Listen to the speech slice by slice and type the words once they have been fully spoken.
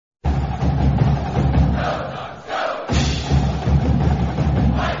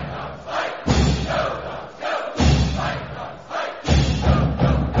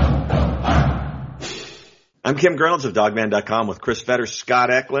I'm Kim Reynolds of Dogman.com with Chris Fetter,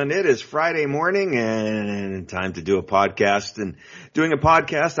 Scott Eklund. It is Friday morning and time to do a podcast. And doing a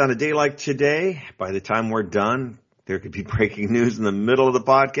podcast on a day like today, by the time we're done, there could be breaking news in the middle of the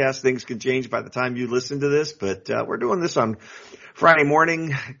podcast. Things could change by the time you listen to this, but we're doing this on Friday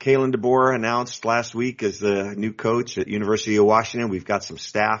morning. Kalen DeBoer announced last week as the new coach at University of Washington. We've got some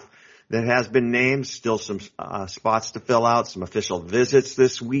staff that has been named, still some spots to fill out, some official visits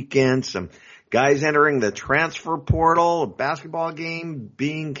this weekend, some guys entering the transfer portal, a basketball game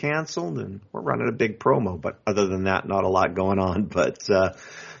being canceled, and we're running a big promo. But other than that, not a lot going on. But,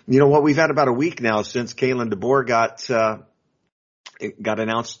 you know what, we've had about a week now since Kalen DeBoer got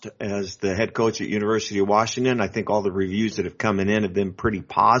announced as the head coach at University of Washington. I think all the reviews that have come in have been pretty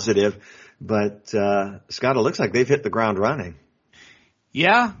positive. But, Scott, it looks like they've hit the ground running.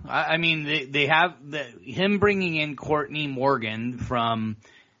 Yeah, I mean, they have him bringing in Courtney Morgan from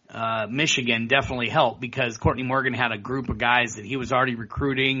Michigan definitely helped, because Courtney Morgan had a group of guys that he was already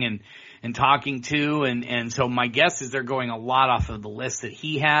recruiting and talking to, and so my guess is they're going a lot off of the list that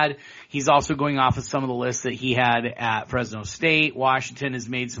he had. He's also going off of some of the lists that he had at Fresno State. Washington has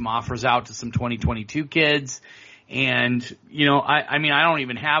made some offers out to some 2022 kids, and you know, I mean, I don't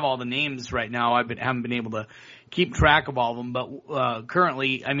even have all the names right now. Haven't been able to keep track of all of them, but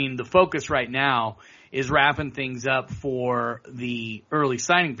currently, I mean, the focus right now is wrapping things up for the early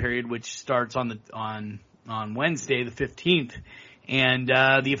signing period, which starts on Wednesday, the 15th, and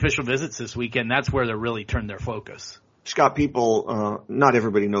the official visits this weekend. That's where they're really turned their focus. Scott, people, not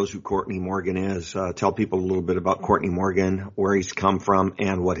everybody knows who Courtney Morgan is. Tell people a little bit about Courtney Morgan, where he's come from,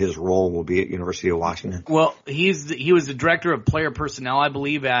 and what his role will be at University of Washington. Well, he was the director of player personnel, I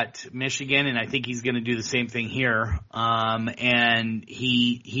believe, at Michigan, and I think he's going to do the same thing here. And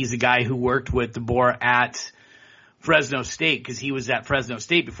he's a guy who worked with DeBoer at Fresno State, because he was at Fresno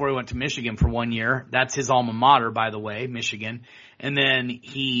State before he went to Michigan for 1 year. That's his alma mater, by the way, Michigan. And then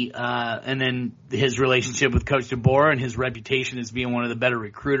his relationship with Coach DeBoer and his reputation as being one of the better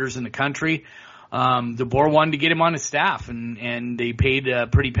recruiters in the country. DeBoer wanted to get him on his staff, and they paid a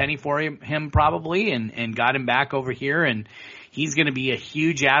pretty penny for him probably, and got him back over here. And he's going to be a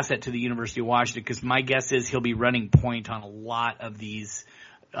huge asset to the University of Washington, because my guess is he'll be running point on a lot of these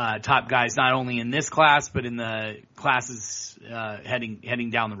top guys, not only in this class, but in the classes heading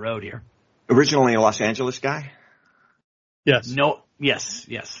down the road here. Originally a Los Angeles guy? Yes. No. Yes.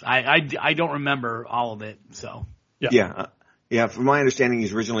 I don't remember all of it, so. Yeah. From my understanding,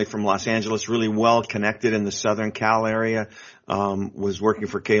 he's originally from Los Angeles, really well connected in the Southern Cal area. Was working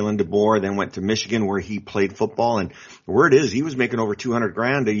for Kalen DeBoer, then went to Michigan where he played football. And the word is he was making over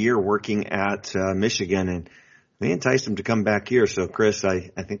 $200,000 a year working at Michigan, and they enticed him to come back here. So, Chris, I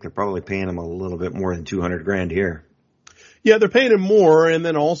think they're probably paying him a little bit more than $200,000 here. Yeah, they're paying him more, and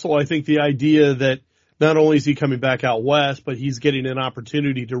then also I think the idea that not only is he coming back out west, but he's getting an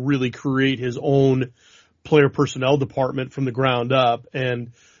opportunity to really create his own player personnel department from the ground up.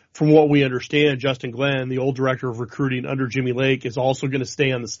 And from what we understand, Justin Glenn, the old director of recruiting under Jimmy Lake, is also going to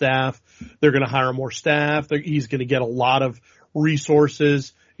stay on the staff. They're going to hire more staff. He's going to get a lot of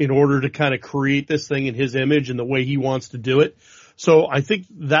resources in order to kind of create this thing in his image and the way he wants to do it. So I think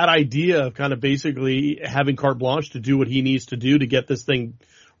that idea of kind of basically having carte blanche to do what he needs to do to get this thing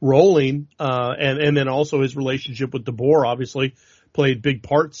rolling, and then also his relationship with DeBoer obviously played big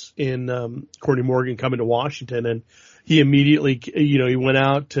parts in Courtney Morgan coming to Washington. And he immediately, he went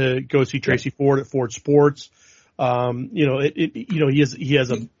out to go see Tracy Ford at Ford Sports. He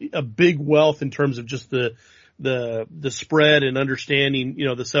has a big wealth in terms of just the spread and understanding,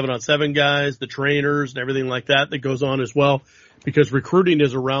 the 7-on-7 guys, the trainers, and everything like that goes on as well, because recruiting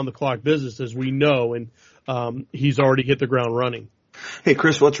is around the clock business, as we know, and he's already hit the ground running. Hey,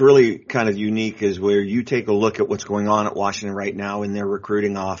 Chris, what's really kind of unique is where you take a look at what's going on at Washington right now in their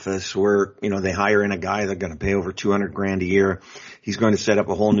recruiting office, where, they hire in a guy they're going to pay over $200,000 a year. He's going to set up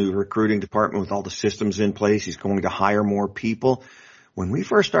a whole new recruiting department with all the systems in place. He's going to hire more people. When we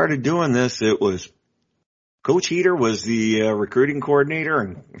first started doing this, it was Coach Heater was the recruiting coordinator,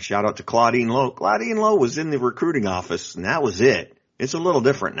 and shout out to Claudine Lowe. Claudine Lowe was in the recruiting office, and that was it. It's a little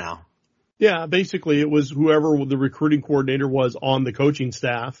different now. Yeah, basically it was whoever the recruiting coordinator was on the coaching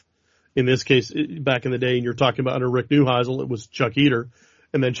staff. In this case, back in the day, and you're talking about under Rick Neuheisel, it was Chuck Heater,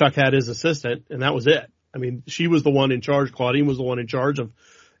 and then Chuck had his assistant, and that was it. I mean, she was the one in charge. Claudine was the one in charge of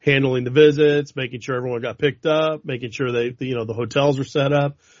handling the visits, making sure everyone got picked up, making sure the hotels were set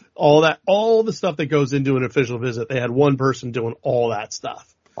up, all the stuff that goes into an official visit. They had one person doing all that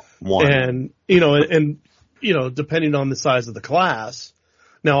stuff. And depending on the size of the class.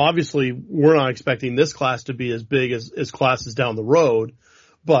 Now, obviously, we're not expecting this class to be as big as classes down the road,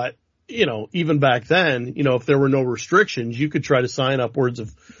 but even back then, if there were no restrictions, you could try to sign upwards of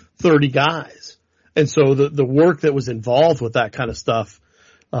 30 guys. And so the work that was involved with that kind of stuff,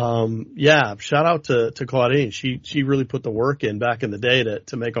 shout out to Claudine. She really put the work in back in the day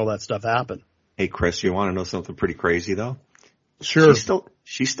to make all that stuff happen. Hey, Chris, you want to know something pretty crazy though? Sure.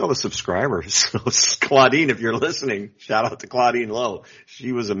 She's still a subscriber. So Claudine, if you're listening, shout out to Claudine Lowe.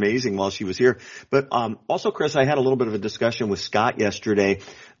 She was amazing while she was here. But also, Chris, I had a little bit of a discussion with Scott yesterday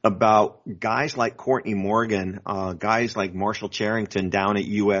about guys like Courtney Morgan, guys like Marshall Charrington down at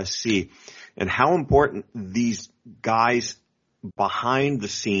USC, and how important these guys behind the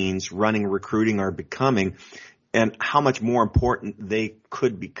scenes running recruiting are becoming, and how much more important they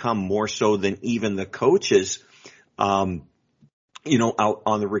could become, more so than even the coaches, out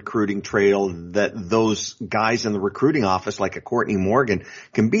on the recruiting trail, that those guys in the recruiting office, like a Courtney Morgan,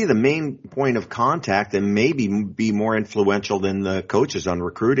 can be the main point of contact and maybe be more influential than the coaches on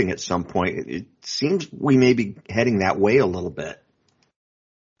recruiting at some point. It seems we may be heading that way a little bit.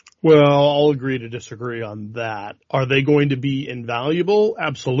 Well, I'll agree to disagree on that. Are they going to be invaluable?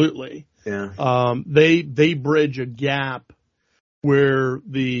 Absolutely. Yeah. They bridge a gap where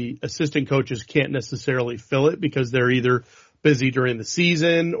the assistant coaches can't necessarily fill it because they're either busy during the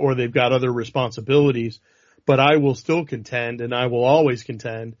season or they've got other responsibilities. But I will still contend, and I will always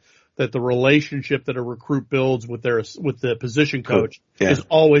contend, that the relationship that a recruit builds with the position coach is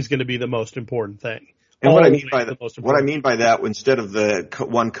always going to be the most important thing. And what I mean by that, instead of the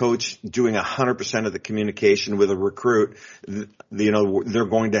one coach doing 100% of the communication with a recruit, they're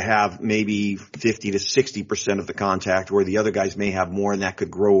going to have maybe 50 to 60% of the contact, where the other guys may have more, and that could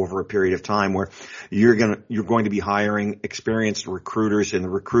grow over a period of time, where you're going to be hiring experienced recruiters in the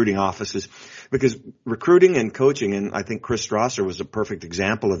recruiting offices, because recruiting and coaching, and I think Chris Strasser was a perfect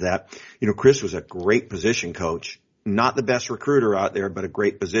example of that. Chris was a great position coach. Not the best recruiter out there, but a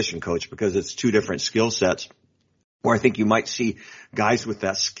great position coach, because it's two different skill sets. Or I think you might see guys with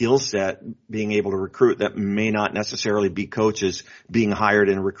that skill set being able to recruit that may not necessarily be coaches being hired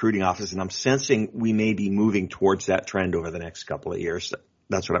in a recruiting office. And I'm sensing we may be moving towards that trend over the next couple of years.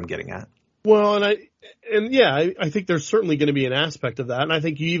 That's what I'm getting at. Well, I think there's certainly going to be an aspect of that. And I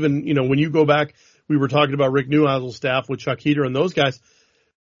think you even, when you go back, we were talking about Rick Neuheisel's staff with Chuck Heater and those guys.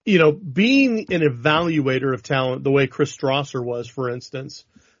 Being an evaluator of talent the way Chris Strasser was, for instance,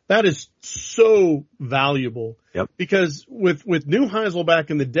 that is so valuable. Yep. Because with Neuheisel back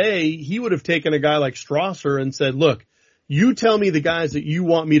in the day, he would have taken a guy like Strasser and said, look, you tell me the guys that you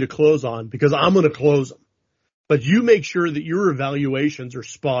want me to close on, because I'm going to close them. But you make sure that your evaluations are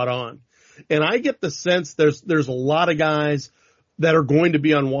spot on. And I get the sense there's a lot of guys that are going to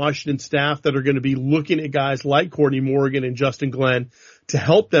be on Washington staff that are going to be looking at guys like Courtney Morgan and Justin Glenn to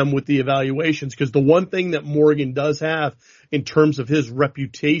help them with the evaluations. Because the one thing that Morgan does have in terms of his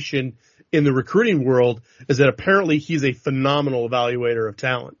reputation in the recruiting world is that apparently he's a phenomenal evaluator of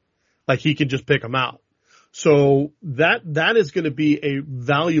talent. Like, he can just pick them out. So that is going to be a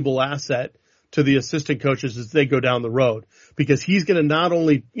valuable asset to the assistant coaches as they go down the road, because he's going to not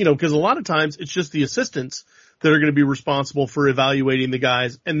only, because a lot of times it's just the assistants that are going to be responsible for evaluating the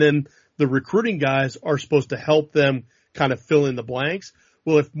guys, and then the recruiting guys are supposed to help them kind of fill in the blanks.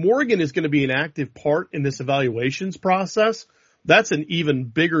 Well, if Morgan is going to be an active part in this evaluations process, that's an even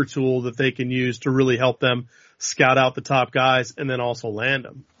bigger tool that they can use to really help them scout out the top guys and then also land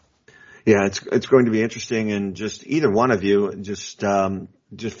them. Yeah, it's going to be interesting, and just either one of you, just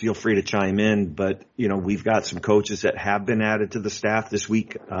feel free to chime in. But, we've got some coaches that have been added to the staff this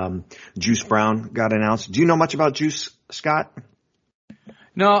week. Juice Brown got announced. Do you know much about Juice, Scott?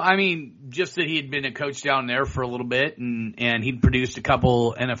 No, I mean, just that he had been a coach down there for a little bit, and he'd produced a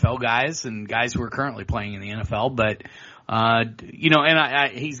couple NFL guys and guys who are currently playing in the NFL. But,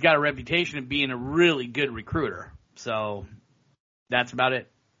 he's got a reputation of being a really good recruiter. So that's about it.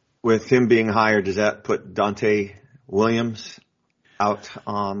 With him being hired, does that put Dante Williams out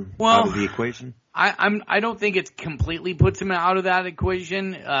of the equation? I don't think it completely puts him out of that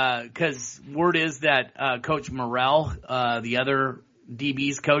equation, because word is that Coach Morrell, the other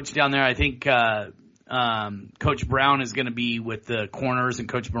DB's coach down there, I think Coach Brown is going to be with the corners and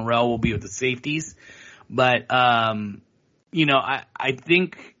Coach Morrell will be with the safeties. But I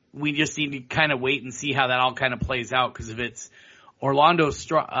think we just need to kind of wait and see how that all kind of plays out, because if it's Orlando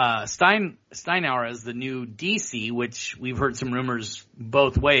Steinauer as the new DC, which we've heard some rumors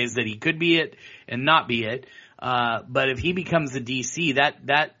both ways that he could be it and not be it. But if he becomes the DC,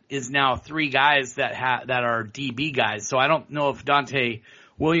 that is now three guys that are DB guys. So I don't know if Dante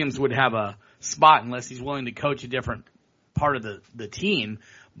Williams would have a spot unless he's willing to coach a different part of the team.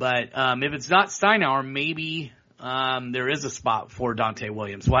 But if it's not Steinauer, maybe there is a spot for Dante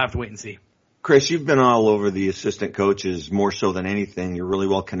Williams. We'll have to wait and see. Chris, you've been all over the assistant coaches more so than anything. You're really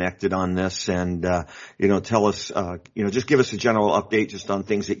well connected on this, and tell us, just give us a general update just on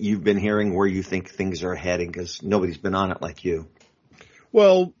things that you've been hearing, where you think things are heading, because nobody's been on it like you.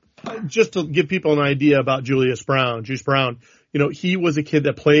 Well, just to give people an idea about Juice Brown, he was a kid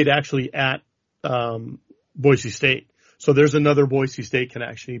that played actually at Boise State. So there's another Boise State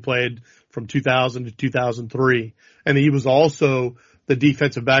connection. He played from 2000 to 2003, and he was also the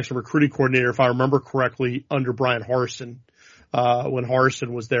defensive backs and recruiting coordinator, if I remember correctly, under Brian Harsin, when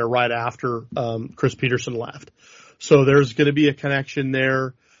Harsin was there right after Chris Peterson left. So there's going to be a connection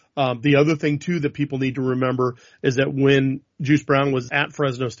there. The other thing, too, that people need to remember is that when Juice Brown was at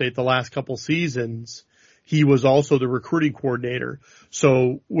Fresno State the last couple seasons, he was also the recruiting coordinator.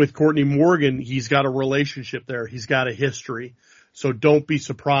 So with Courtney Morgan, he's got a relationship there. He's got a history. So don't be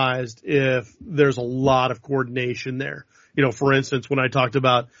surprised if there's a lot of coordination there. For instance, when I talked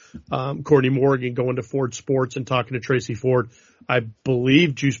about Courtney Morgan going to Ford Sports and talking to Tracy Ford, I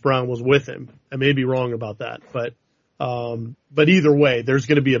believe Juice Brown was with him. I may be wrong about that, but either way, there's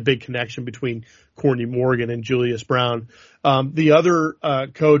going to be a big connection between Courtney Morgan and Julius Brown. The other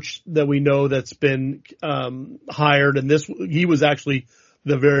coach that we know that's been hired, and he was actually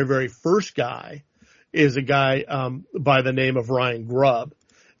the very, very first guy, is a guy by the name of Ryan Grubb.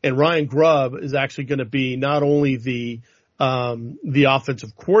 And Ryan Grubb is actually going to be not only the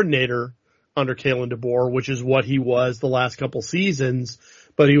offensive coordinator under Kalen DeBoer, which is what he was the last couple seasons,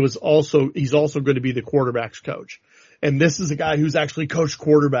 but he's also going to be the quarterbacks coach. And this is a guy who's actually coached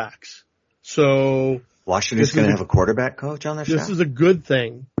quarterbacks. So Washington's going to have a quarterback coach on their staff? This is a good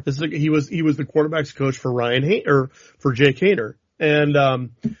thing. He was the quarterbacks coach for for Jake Haener.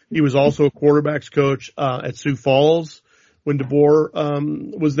 And he was also a quarterbacks coach at Sioux Falls when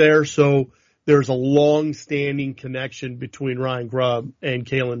DeBoer was there. So there's a long-standing connection between Ryan Grubb and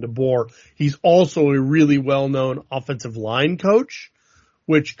Kalen DeBoer. He's also a really well-known offensive line coach,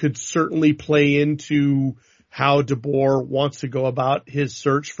 which could certainly play into how DeBoer wants to go about his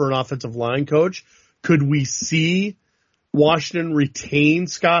search for an offensive line coach. Could we see Washington retain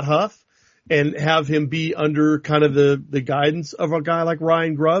Scott Huff and have him be under kind of the guidance of a guy like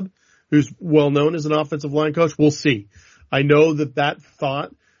Ryan Grubb, who's well known as an offensive line coach? We'll see. I know that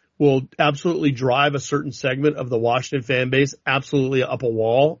thought will absolutely drive a certain segment of the Washington fan base absolutely up a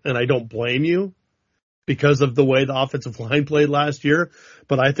wall, and I don't blame you because of the way the offensive line played last year.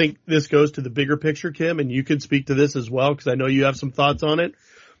 But I think this goes to the bigger picture, Kim, and you can speak to this as well because I know you have some thoughts on it,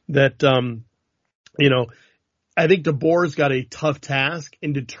 that, I think DeBoer's got a tough task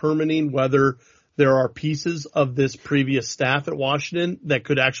in determining whether there are pieces of this previous staff at Washington that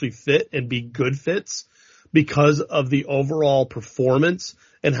could actually fit and be good fits because of the overall performance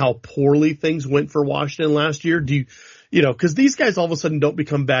and how poorly things went for Washington last year. Because these guys all of a sudden don't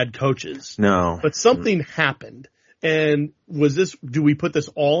become bad coaches. No. But something happened. And do we put this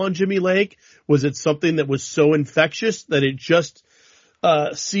all on Jimmy Lake? Was it something that was so infectious that it just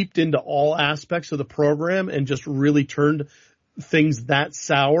seeped into all aspects of the program and just really turned things that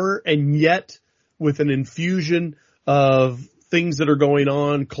sour? And yet, with an infusion of things that are going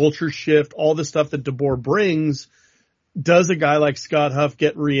on, culture shift, all the stuff that DeBoer brings, does a guy like Scott Huff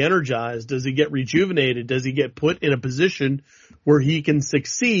get re-energized? Does he get rejuvenated? Does he get put in a position where he can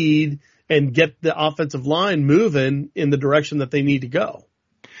succeed and get the offensive line moving in the direction that they need to go?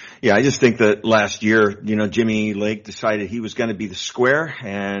 Yeah, I just think that last year, Jimmy Lake decided he was going to be the square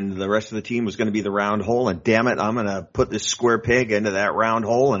and the rest of the team was going to be the round hole. And damn it, I'm going to put this square peg into that round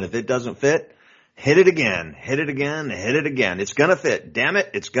hole. And if it doesn't fit, hit it again, hit it again, hit it again. It's going to fit. Damn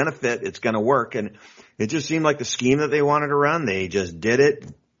it. It's going to fit. It's going to work. And it just seemed like the scheme that they wanted to run, they just did it.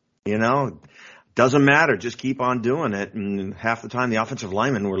 Doesn't matter. Just keep on doing it. And half the time the offensive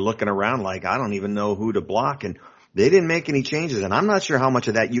linemen were looking around like, I don't even know who to block. And they didn't make any changes. And I'm not sure how much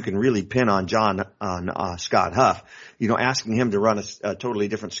of that you can really pin on Scott Huff, asking him to run a totally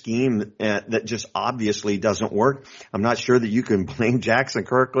different scheme that just obviously doesn't work. I'm not sure that you can blame Jackson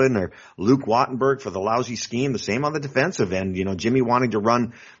Kirkland or Luke Wattenberg for the lousy scheme. The same on the defensive end, Jimmy wanting to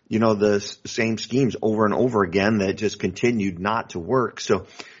run, the same schemes over and over again that just continued not to work. So,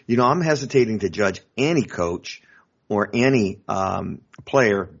 I'm hesitating to judge any coach or any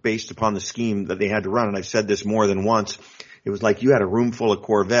player based upon the scheme that they had to run. And I've said this more than once. It was like you had a room full of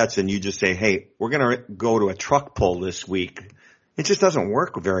Corvettes and you just say, hey, we're going to go to a truck pull this week. It just doesn't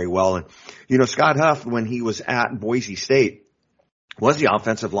work very well. And, Scott Huff, when he was at Boise State, was the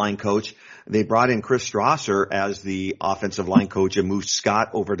offensive line coach. They brought in Chris Strasser as the offensive line coach and moved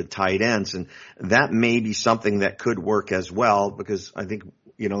Scott over to tight ends. And that may be something that could work as well because I think,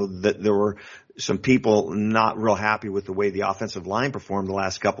 that there were some people not real happy with the way the offensive line performed the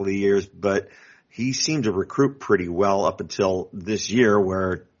last couple of years, but he seemed to recruit pretty well up until this year,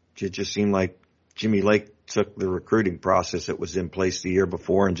 where it just seemed like Jimmy Lake took the recruiting process that was in place the year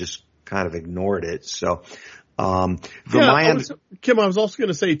before and just kind of ignored it. So, Kim, I was also going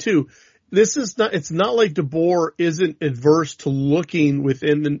to say too, it's not like DeBoer isn't adverse to looking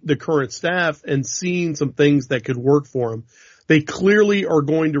within the current staff and seeing some things that could work for him. They clearly are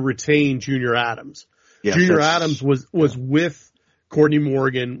going to retain Junior Adams. Yes, Junior Adams was with Courtney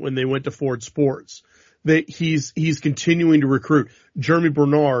Morgan when they went to Ford Sports. He's continuing to recruit. Jeremy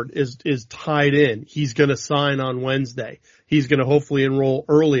Bernard is tied in. He's going to sign on Wednesday. He's going to hopefully enroll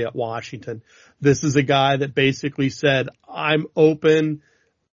early at Washington. This is a guy that basically said, I'm open,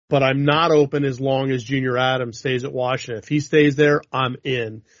 but I'm not open as long as Junior Adams stays at Washington. If he stays there, I'm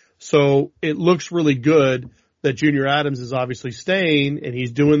in. So it looks really good that Junior Adams is obviously staying, and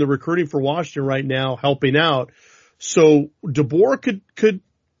he's doing the recruiting for Washington right now, helping out. So DeBoer could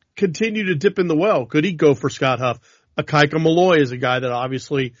continue to dip in the well. Could he go for Scott Huff? Akaika Malloy is a guy that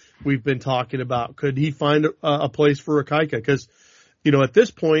obviously we've been talking about. Could he find a place for Akaika? Because, at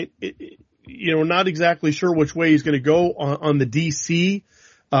this point, not exactly sure which way he's going to go on the DC.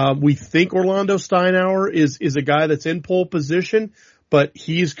 We think Orlando Steinauer is a guy that's in pole position, but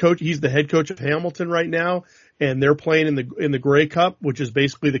he's the head coach of Hamilton right now, and they're playing in the Grey Cup, which is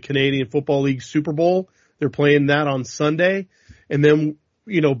basically the Canadian Football League Super Bowl. They're playing that on Sunday. And then,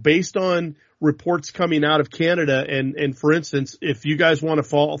 based on reports coming out of Canada, and for instance, if you guys want to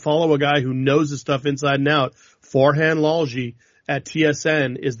follow a guy who knows the stuff inside and out, Farhan Lalji at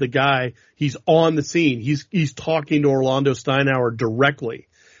TSN is the guy. He's on the scene. He's talking to Orlando Steinauer directly.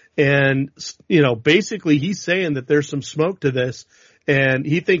 And, basically he's saying that there's some smoke to this, and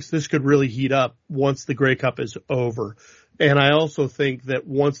he thinks this could really heat up once the Grey Cup is over. And I also think that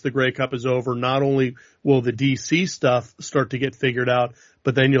once the Grey Cup is over, not only will the DC stuff start to get figured out,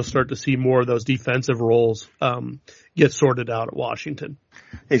 but then you'll start to see more of those defensive roles get sorted out at Washington.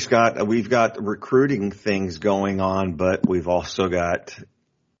 Hey, Scott, we've got recruiting things going on, but we've also got,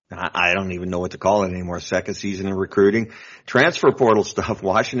 I don't even know what to call it anymore, second season of recruiting. Transfer portal stuff.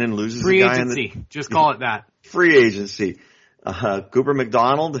 Washington loses free a guy agency. Just call it that. Free agency. Cooper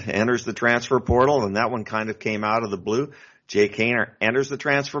McDonald enters the transfer portal, and that one kind of came out of the blue. Jake Haener enters the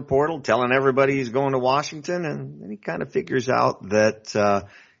transfer portal, telling everybody he's going to Washington, and then he kind of figures out that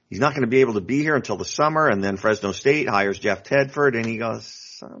he's not going to be able to be here until the summer, and then Fresno State hires Jeff Tedford, and he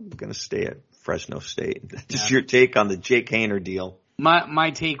goes, I'm going to stay at Fresno State. Just your take on the Jake Haener deal.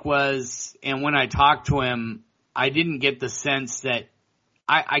 My take was, and when I talked to him, I didn't get the sense that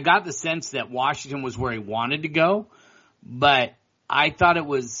I got the sense that Washington was where he wanted to go, but I thought it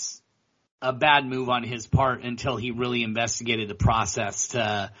was a bad move on his part until he really investigated the process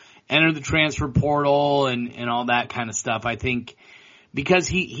to enter the transfer portal and all that kind of stuff. I think because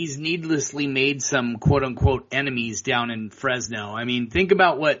he's needlessly made some quote unquote enemies down in Fresno. I mean, think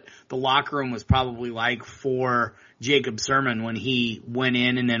about what the locker room was probably like for Jacob Sirmon when he went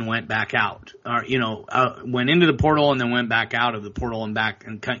in and then went back out, or, went into the portal and then went back out of the portal and back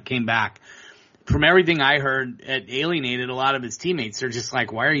and came back. From everything I heard, it alienated a lot of his teammates. They're just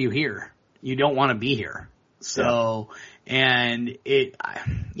like, why are you here? You don't want to be here. So, and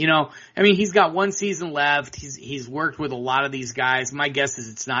he's got one season left. He's worked with a lot of these guys. My guess is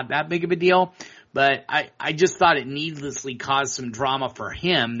it's not that big of a deal, but I just thought it needlessly caused some drama for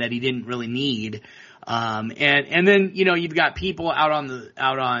him that he didn't really need. And then, you've got people out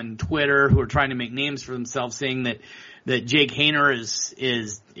on Twitter who are trying to make names for themselves saying that Jake Haener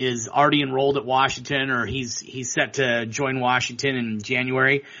is already enrolled at Washington, or he's set to join Washington in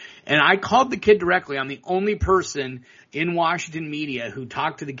January. And I called the kid directly. I'm the only person in Washington media who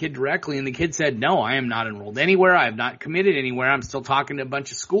talked to the kid directly, and the kid said, no, I am not enrolled anywhere. I have not committed anywhere. I'm still talking to a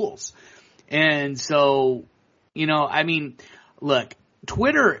bunch of schools. And so, look,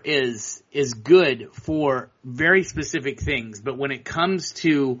 Twitter is good for very specific things, but when it comes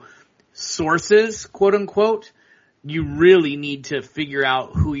to sources, quote unquote, you really need to figure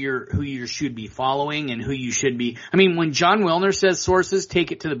out who you should be following and who you should be. I mean, when John Wilner says sources,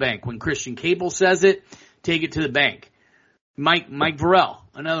 take it to the bank. When Christian Cable says it, take it to the bank. Mike Varell,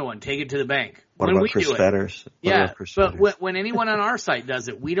 another one, take it to the bank. What about Chris Fetters? When anyone on our site does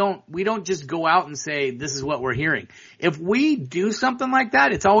it, we don't just go out and say this is what we're hearing. If we do something like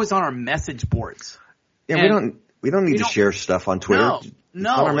that, it's always on our message boards. Yeah, we don't need to share stuff on Twitter.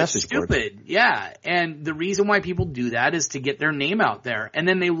 No, it's stupid. Board. Yeah. And the reason why people do that is to get their name out there. And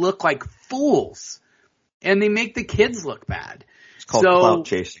then they look like fools. And they make the kids look bad. called clout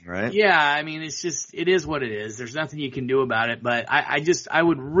chasing, right? Yeah, I mean, it is what it is. There's nothing you can do about it, but I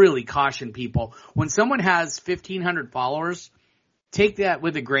would really caution people. When someone has 1,500 followers, take that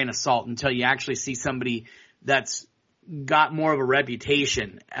with a grain of salt until you actually see somebody that's got more of a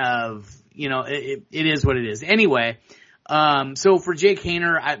reputation of, it is what it is. Anyway, so for Jake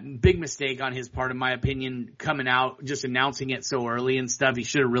Haener, big mistake on his part, in my opinion, coming out, just announcing it so early and stuff. He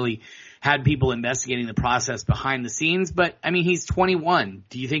should have really had people investigating the process behind the scenes. But, I mean, he's 21.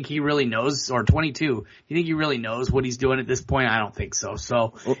 Do you think he really knows, or 22? Do you think he really knows what he's doing at this point? I don't think so.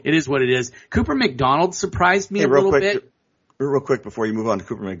 So it is what it is. Cooper McDonald surprised me a little bit. Real quick before you move on to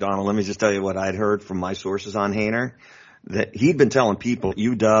Cooper McDonald, let me just tell you what I'd heard from my sources on Haener. That he'd been telling people,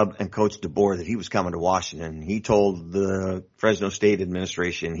 UW and Coach DeBoer, that he was coming to Washington. He told the Fresno State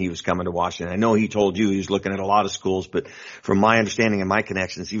administration he was coming to Washington. I know he told you he was looking at a lot of schools, but from my understanding and my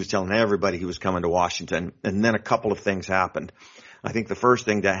connections, he was telling everybody he was coming to Washington. And then a couple of things happened. I think the first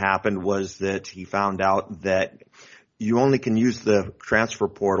thing that happened was that he found out that you only can use the transfer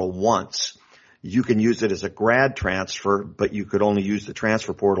portal once. You can use it as a grad transfer, but you could only use the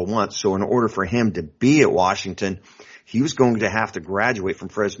transfer portal once. So in order for him to be at Washington, he was going to have to graduate from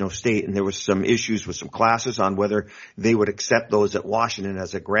Fresno State, and there was some issues with some classes on whether they would accept those at Washington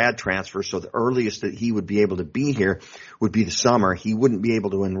as a grad transfer. So the earliest that he would be able to be here would be the summer. He wouldn't be able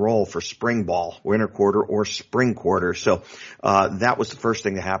to enroll for spring ball, winter quarter or spring quarter. So that was the first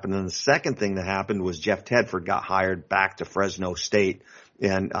thing that happened. And the second thing that happened was Jeff Tedford got hired back to Fresno State,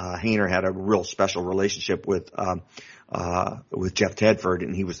 and Haener had a real special relationship with Jeff Tedford,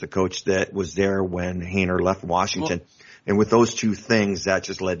 and he was the coach that was there when Haener left Washington. Well, and with those two things, that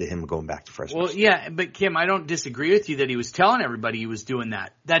just led to him going back to Fresno State. Yeah, but Kim, I don't disagree with you that he was telling everybody he was doing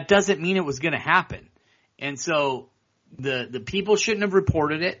that. That doesn't mean it was going to happen. And so the people shouldn't have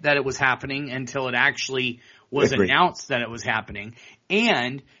reported it, that it was happening, until it actually was announced that it was happening.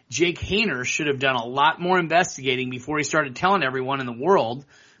 And Jake Haener should have done a lot more investigating before he started telling everyone in the world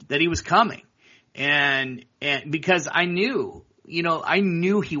that he was coming. And because I knew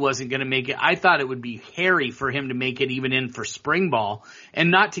he wasn't going to make it. I thought it would be hairy for him to make it even in for spring ball, and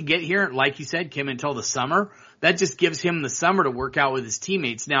not to get here, like you said, Kim, until the summer. That just gives him the summer to work out with his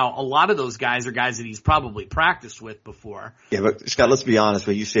teammates. Now, a lot of those guys are guys that he's probably practiced with before. Yeah, but Scott, let's be honest.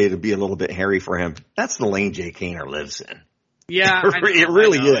 When you say it'd be a little bit hairy for him, that's the lane Jake Haener lives in. Yeah, it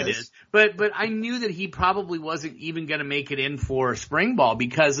really is. It is. But I knew that he probably wasn't even going to make it in for spring ball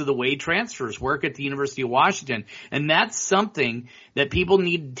because of the way transfers work at the University of Washington. And that's something that people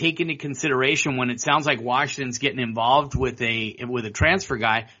need to take into consideration when it sounds like Washington's getting involved with a transfer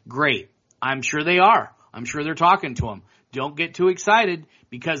guy. Great. I'm sure they are. I'm sure they're talking to him. Don't get too excited,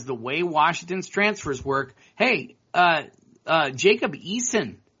 because the way Washington's transfers work, hey, Jacob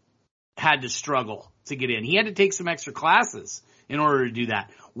Eason had to struggle to get in. He had to take some extra classes in order to do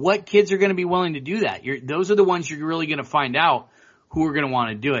that. What kids are going to be willing to do that? Those are the ones you're really going to find out who are going to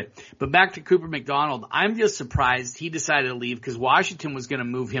want to do it. But back to Cooper McDonald, I'm just surprised he decided to leave, because Washington was going to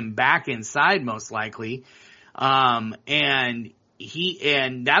move him back inside most likely. And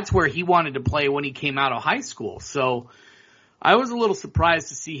that's where he wanted to play when he came out of high school. So I was a little surprised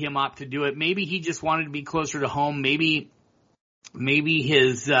to see him opt to do it. Maybe he just wanted to be closer to home. Maybe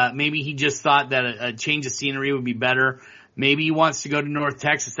he just thought that a change of scenery would be better. Maybe he wants to go to North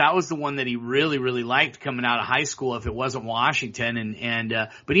Texas. That was the one that he really, really liked coming out of high school, if it wasn't Washington.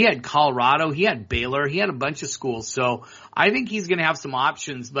 But he had Colorado, he had Baylor, he had a bunch of schools. So I think he's going to have some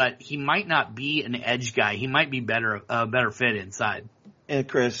options, but he might not be an edge guy. He might be a better fit inside. And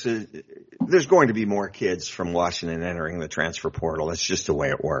Chris, there's going to be more kids from Washington entering the transfer portal. It's just the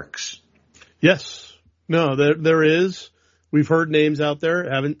way it works. Yes. No, there is. We've heard names out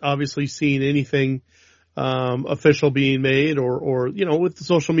there. Haven't obviously seen anything official being made, or with the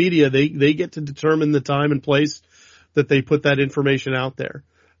social media, they get to determine the time and place that they put that information out there.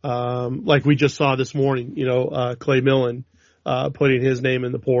 Like we just saw this morning, Clay Millen putting his name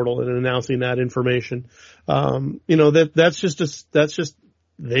in the portal and announcing that information. That's just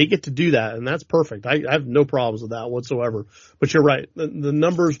they get to do that, and that's perfect. I have no problems with that whatsoever. But you're right, the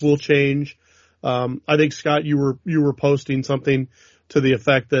numbers will change. I think, Scott, you were posting something to the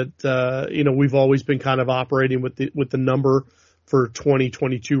effect that, we've always been kind of operating with the number for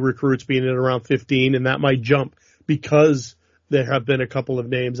 2022 recruits being at around 15, and that might jump because there have been a couple of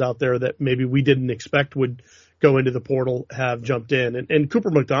names out there that maybe we didn't expect would go into the portal have jumped in. And Cooper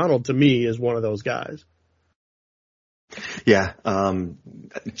McDonald, to me, is one of those guys. Yeah.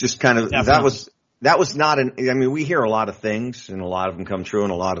 Just kind of, Definitely. that was not we hear a lot of things, and a lot of them come true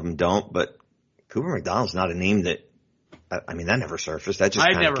and a lot of them don't, but Cooper McDonald's not a name that, that never surfaced. That just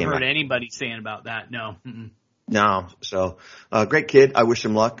I've never came heard out. anybody saying about that. No. Mm-mm. No. So, great kid. I wish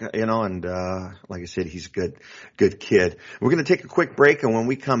him luck, and, like I said, he's a good kid. We're going to take a quick break, and when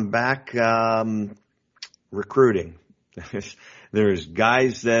we come back, recruiting. There's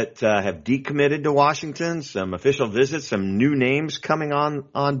guys that, have decommitted to Washington, some official visits, some new names coming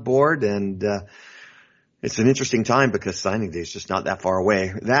on board, and, it's an interesting time because signing day is just not that far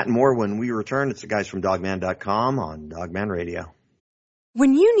away. That and more when we return. It's the guys from Dogman.com on Dogman Radio.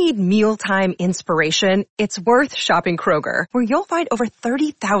 When you need mealtime inspiration, it's worth shopping Kroger, where you'll find over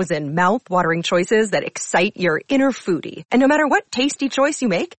 30,000 mouth-watering choices that excite your inner foodie. And no matter what tasty choice you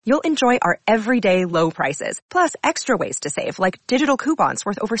make, you'll enjoy our everyday low prices, plus extra ways to save, like digital coupons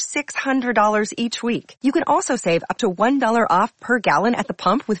worth over $600 each week. You can also save up to $1 off per gallon at the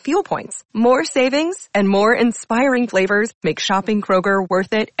pump with fuel points. More savings and more inspiring flavors make shopping Kroger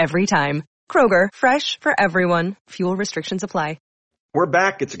worth it every time. Kroger, fresh for everyone. Fuel restrictions apply. We're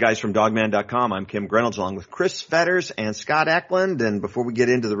back. It's the guys from Dogman.com. I'm Kim Reynolds along with Chris Fetters and Scott Eklund. And before we get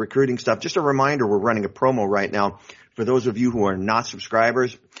into the recruiting stuff, just a reminder, we're running a promo right now for those of you who are not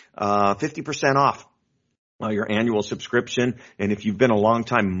subscribers, 50% off your annual subscription. And if you've been a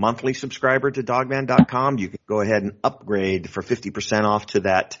long-time monthly subscriber to Dogman.com, you can go ahead and upgrade for 50% off to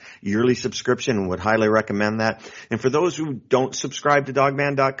that yearly subscription and would highly recommend that. And for those who don't subscribe to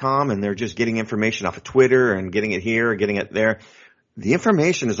Dogman.com and they're just getting information off of Twitter and getting it here or getting it there, the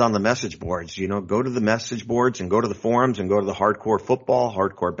information is on the message boards. Go to the message boards and go to the forums and go to the hardcore football,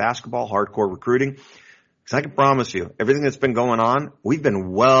 hardcore basketball, hardcore recruiting. Because I can promise you, everything that's been going on, we've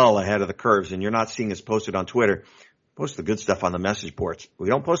been well ahead of the curves, and you're not seeing us posted on Twitter. Post the good stuff on the message boards. We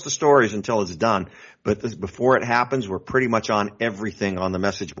don't post the stories until it's done, but before it happens, we're pretty much on everything on the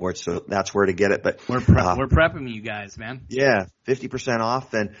message board, so that's where to get it. But we're prepping you guys, man. Yeah, 50%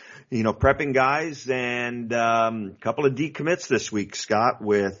 off, and prepping guys, and a couple of decommits this week, Scott,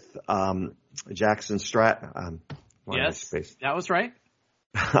 with Jackson Stratton. Yes, that was right.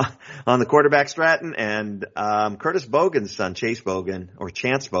 On the quarterback Stratton, and Curtis Bogan's son, Chance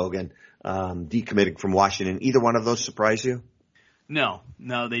Bogan, decommitting from Washington. Either one of those surprise you? No,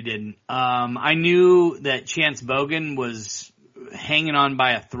 they didn't. I knew that Chance Bogan was hanging on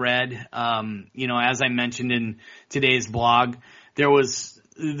by a thread. As I mentioned in today's blog, there was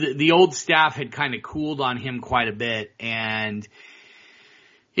the old staff had kind of cooled on him quite a bit, and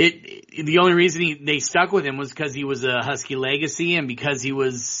the only reason they stuck with him was because he was a Husky legacy and because he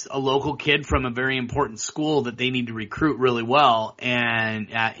was a local kid from a very important school that they need to recruit really well, and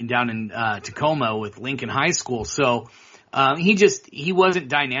down in Tacoma with Lincoln High School. So he wasn't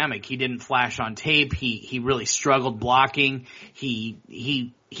dynamic. He didn't flash on tape. He really struggled blocking.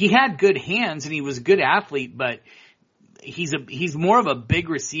 He had good hands and he was a good athlete, but he's more of a big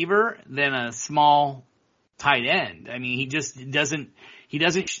receiver than a small tight end. I mean, he doesn't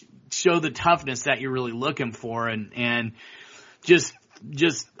show the toughness that you're really looking for, and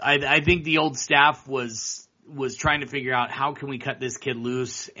I think the old staff was trying to figure out how can we cut this kid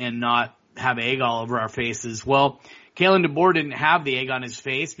loose and not have egg all over our faces. Well, Kalen DeBoer didn't have the egg on his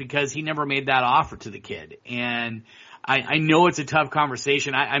face because he never made that offer to the kid, and I know it's a tough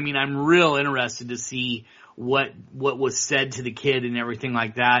conversation. I mean, I'm real interested to see what was said to the kid and everything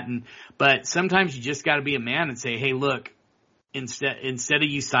like that, but sometimes you just got to be a man and say, hey, look. Instead of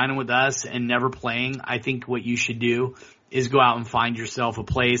you signing with us and never playing, I think what you should do is go out and find yourself a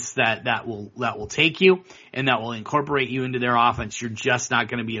place that will take you and that will incorporate you into their offense. You're just not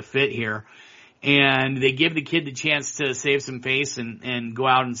going to be a fit here. And they give the kid the chance to save some face and go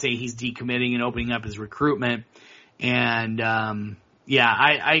out and say he's decommitting and opening up his recruitment. And and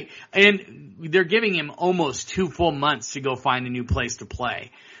they're giving him almost 2 full months to go find a new place to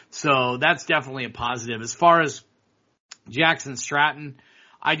play. So that's definitely a positive. As far as Jackson Stratton,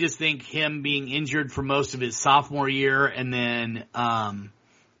 I just think him being injured for most of his sophomore year and then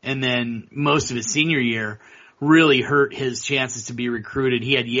most of his senior year really hurt his chances to be recruited.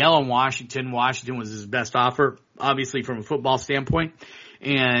 He had Yale and Washington. Washington was his best offer, obviously from a football standpoint,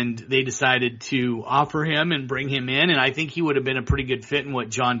 and they decided to offer him and bring him in, and I think he would have been a pretty good fit in what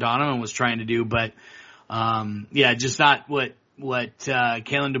John Donovan was trying to do, but just not what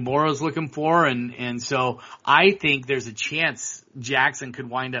Kalen DeBoer was looking for, and so I think there's a chance Jackson could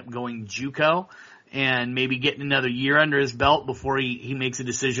wind up going JUCO and maybe getting another year under his belt before he makes a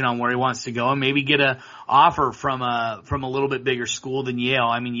decision on where he wants to go, and maybe get a offer from a little bit bigger school than Yale.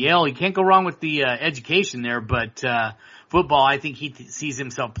 I mean, Yale, you can't go wrong with the education there, but football, I think he sees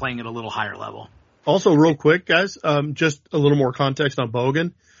himself playing at a little higher level. Also, real quick, guys, just a little more context on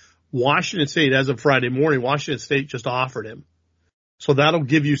Bogan. Washington State, as of Friday morning, Washington State just offered him. So that'll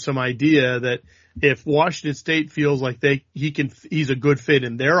give you some idea that if Washington State feels like he's a good fit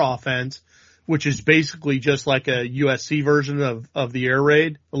in their offense, which is basically just like a USC version of the air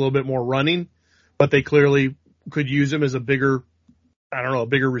raid, a little bit more running, but they clearly could use him as a bigger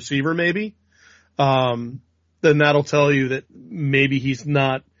receiver maybe. Then that'll tell you that maybe he's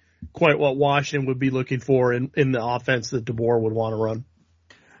not quite what Washington would be looking for in the offense that DeBoer would want to run.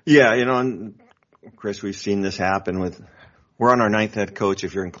 Yeah, and Chris, we've seen this happen we're on our 9th head coach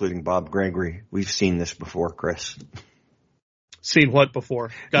if you're including Bob Gregory. We've seen this before, Chris. Seen what before?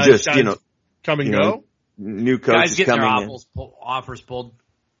 Guys come and go? New coaches guys getting coming their offers pulled.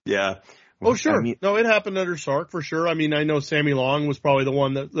 Yeah. Oh, sure. No, it happened under Sark for sure. I mean, I know Sammy Long was probably the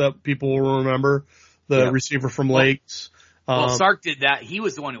one that people will remember, the receiver from Lakes. Well, Sark did that. He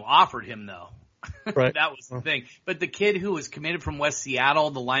was the one who offered him, though. Right. That was the thing. But the kid who was committed from West Seattle,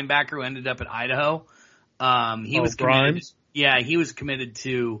 the linebacker who ended up at Idaho, he was committed. Grimes? Yeah, he was committed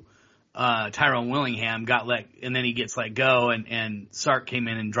to Tyrone Willingham, got and then he gets let go, and Sark came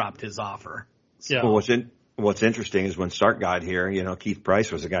in and dropped his offer. Yeah. Well, what's interesting is when Sark got here, Keith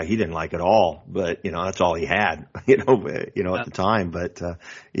Price was a guy he didn't like at all, but, that's all he had, at the time. But,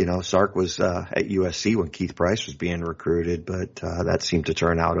 Sark was, at USC when Keith Price was being recruited, but, that seemed to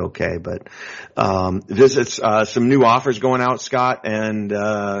turn out okay. But, visits, some new offers going out, Scott, and,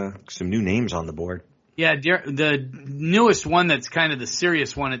 some new names on the board. Yeah, the newest one that's kind of the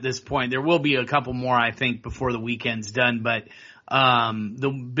serious one at this point. There will be a couple more, I think, before the weekend's done, but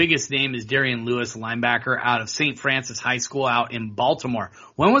the biggest name is Darian Lewis, linebacker out of St. Francis High School out in Baltimore.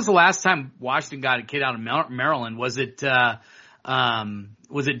 When was the last time Washington got a kid out of Maryland? Was it Don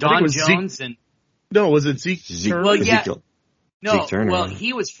Jones? Was it Zeke? Well, yeah. No, Zeke Turner. Well,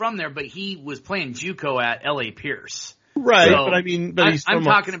 he was from there, but he was playing JUCO at L.A. Pierce. Right, So, but he's I'm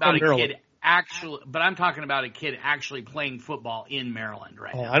talking about a Maryland. kid. I'm talking about a kid actually playing football in Maryland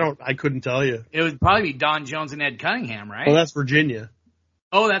right now. I couldn't tell you. It would probably be Don Jones and Ed Cunningham, right? Well, that's Virginia.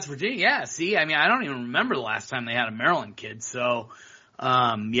 Oh, that's Virginia. Yeah. See, I don't even remember the last time they had a Maryland kid. So,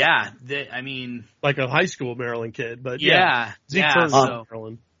 like a high school Maryland kid, but Zeke Turner,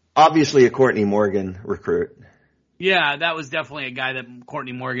 Maryland. Obviously a Courtney Morgan recruit. Yeah, that was definitely a guy that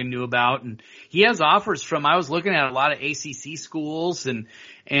Courtney Morgan knew about, and he has offers from. I was looking at a lot of ACC schools and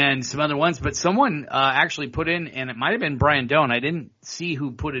some other ones, but someone actually put in, and it might have been Brian Doan. I didn't see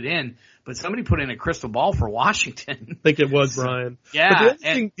who put it in, but somebody put in a crystal ball for Washington. I think it was Brian. Yeah. But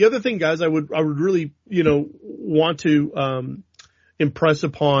the other thing, guys, I would really want to impress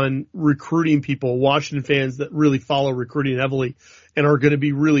upon recruiting people, Washington fans that really follow recruiting heavily and are going to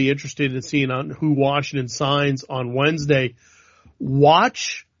be really interested in seeing on who Washington signs on Wednesday.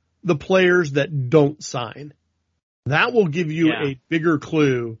 Watch the players that don't sign. That will give you a bigger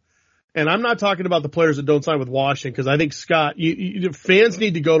clue. And I'm not talking about the players that don't sign with Washington, because I think Scott, fans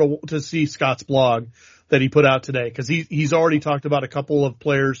need to go to see Scott's blog that he put out today, because he's already talked about a couple of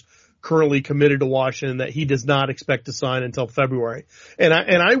players currently committed to Washington that he does not expect to sign until February. And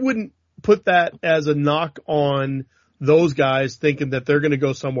I wouldn't put that as a knock on those guys thinking that they're going to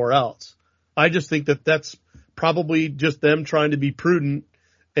go somewhere else. I just think that that's probably just them trying to be prudent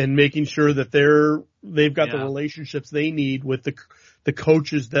and making sure that they've got the relationships they need with the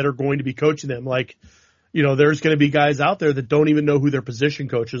coaches that are going to be coaching them. Like, there's going to be guys out there that don't even know who their position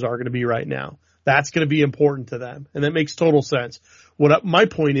coaches are going to be right now. That's going to be important to them. And that makes total sense. My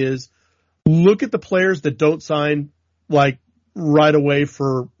point is, look at the players that don't sign like right away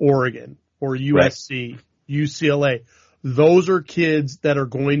for Oregon or USC, UCLA. Those are kids that are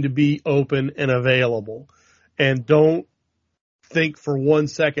going to be open and available. And don't think for 1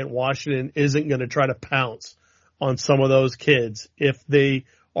 second Washington isn't going to try to pounce on some of those kids if they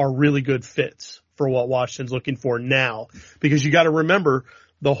are really good fits for what Washington's looking for now. Because you got to remember,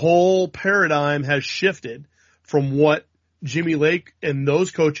 the whole paradigm has shifted from what Jimmy Lake and those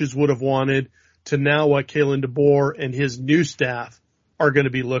coaches would have wanted to now what Kalen DeBoer and his new staff are going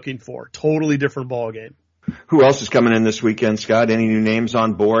to be looking for. Totally different ballgame. Who else is coming in this weekend, Scott? Any new names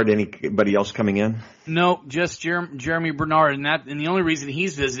on board? Anybody else coming in? No, just Jeremy Bernard, and the only reason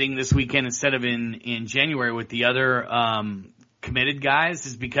he's visiting this weekend instead of in January with the other committed guys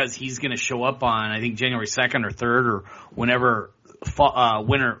is because he's going to show up on, I think, January 2nd or 3rd or whenever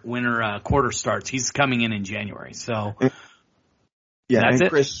winter quarter starts. He's coming in January, so. Yeah,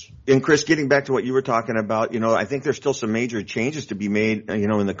 and Chris, getting back to what you were talking about, I think there's still some major changes to be made,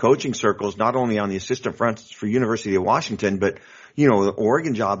 in the coaching circles, not only on the assistant front for University of Washington, but, the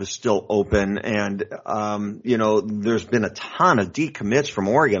Oregon job is still open. And, there's been a ton of decommits from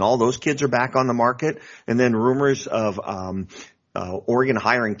Oregon. All those kids are back on the market. And then rumors of, Oregon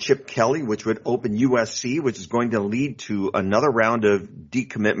hiring Chip Kelly, which would open USC, which is going to lead to another round of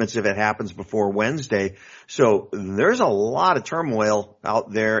decommitments if it happens before Wednesday. So there's a lot of turmoil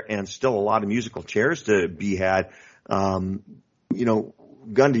out there and still a lot of musical chairs to be had.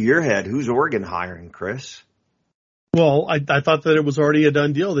 Gun to your head, who's Oregon hiring, Chris? Well, I thought that it was already a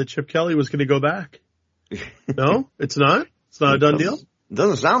done deal that Chip Kelly was going to go back. No, it's not? It's not a done deal? It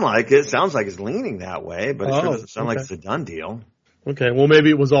doesn't sound like it. It sounds like it's leaning that way, but it sure doesn't sound like it's a done deal. Okay, well,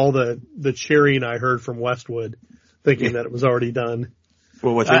 maybe it was all the cheering I heard from Westwood, thinking that it was already done.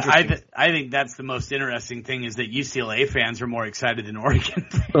 Well, what's interesting? I think that's the most interesting thing is that UCLA fans are more excited than Oregon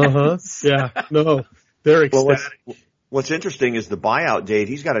fans. Yeah, no, they're ecstatic. Well, what's interesting is the buyout date.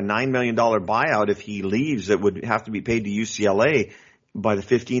 He's got a $9 million buyout if he leaves that would have to be paid to UCLA by the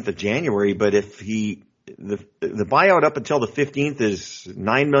 15th of January. But if the buyout up until the 15th is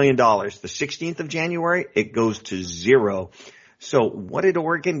 $9 million. The 16th of January, it goes to zero. So what did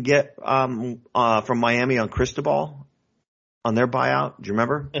Oregon get from Miami on Cristobal on their buyout? Do you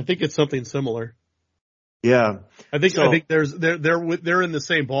remember? I think it's something similar. Yeah. I think they're in the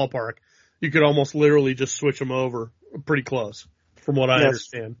same ballpark. You could almost literally just switch them over pretty close from what I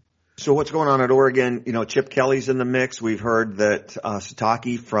understand. So what's going on at Oregon? Chip Kelly's in the mix. We've heard that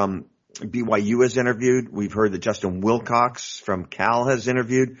Satake from BYU has interviewed. We've heard that Justin Wilcox from Cal has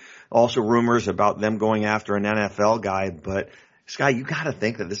interviewed. Also rumors about them going after an NFL guy. But, Sky, you got to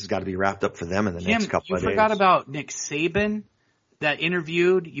think that this has got to be wrapped up for them in the next couple of days. You forgot about Nick Saban that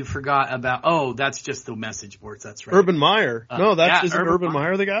interviewed. You forgot about, that's just the message boards. That's right. Urban Meyer. Isn't Urban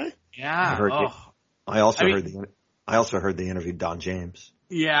Meyer the guy? Yeah. I also heard they interviewed Don James.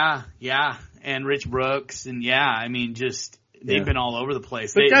 Yeah. And Rich Brooks. And they've been all over the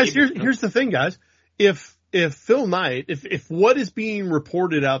place. But guys, here's the thing, guys. If Phil Knight, if what is being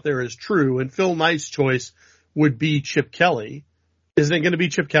reported out there is true, and Phil Knight's choice would be Chip Kelly, isn't it going to be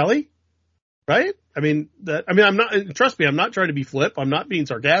Chip Kelly? Right? I'm not. Trust me, I'm not trying to be flip. I'm not being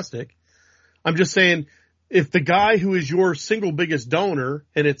sarcastic. I'm just saying, if the guy who is your single biggest donor,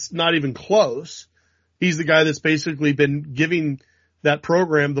 and it's not even close, he's the guy that's basically been giving that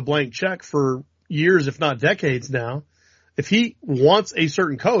program the blank check for years, if not decades now. If he wants a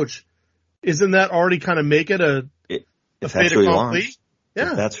certain coach, isn't that already kind of make it a fait accompli?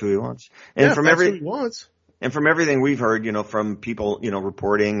 Yeah, if that's who he wants. And from who he wants. And from everything we've heard, from people,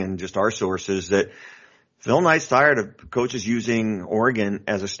 reporting and just our sources, that Phil Knight's tired of coaches using Oregon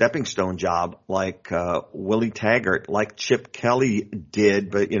as a stepping stone job, like Willie Taggart, like Chip Kelly did.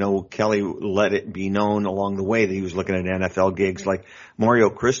 But Kelly let it be known along the way that he was looking at NFL gigs, like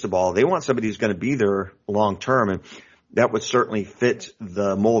Mario Cristobal. They want somebody who's going to be there long term, and that would certainly fit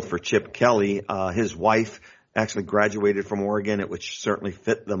the mold for Chip Kelly. His wife actually graduated from Oregon, which certainly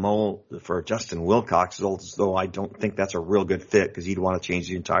fit the mold for Justin Wilcox, though I don't think that's a real good fit because he'd want to change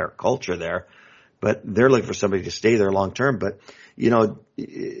the entire culture there. But they're looking for somebody to stay there long term. But,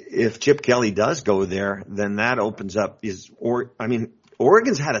 if Chip Kelly does go there, then that opens up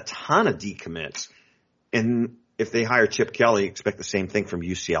Oregon's had a ton of decommits. And if they hire Chip Kelly, expect the same thing from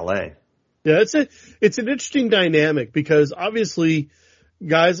UCLA. Yeah, it's an interesting dynamic because obviously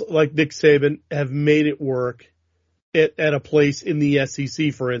guys like Nick Saban have made it work at a place in the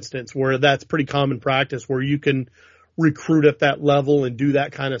SEC, for instance, where that's pretty common practice, where you can recruit at that level and do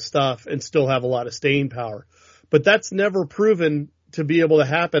that kind of stuff and still have a lot of staying power. But that's never proven to be able to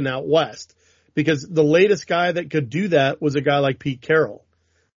happen out west, because the latest guy that could do that was a guy like Pete Carroll.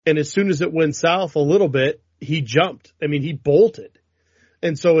 And as soon as it went south a little bit, he jumped. He bolted.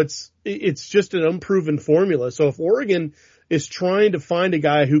 And so it's just an unproven formula. So if Oregon is trying to find a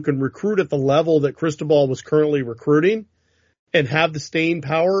guy who can recruit at the level that Cristobal was currently recruiting and have the staying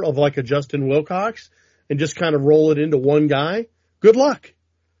power of like a Justin Wilcox and just kind of roll it into one guy, good luck.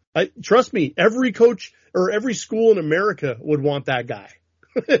 Trust me, every coach or every school in America would want that guy.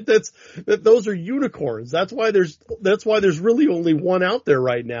 Those are unicorns. That's why there's really only one out there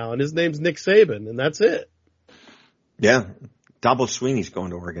right now, and his name's Nick Saban, and that's it. Yeah. Dabo Sweeney's going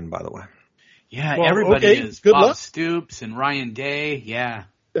to Oregon, by the way. Yeah, well, everybody is. Good Bob luck. Stoops and Ryan Day. Yeah.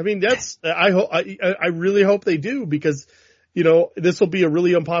 I really hope they do, because, this will be a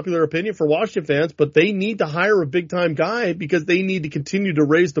really unpopular opinion for Washington fans, but they need to hire a big time guy because they need to continue to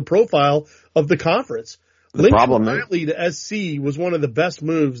raise the profile of the conference. Lincoln Riley to SC was one of the best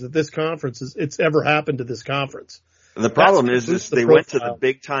moves that this conference it's ever happened to this conference. The problem is they went to the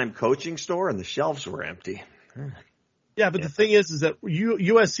big time coaching store and the shelves were empty. Yeah, but the thing is that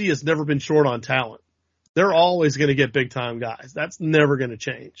USC has never been short on talent. They're always going to get big time guys. That's never going to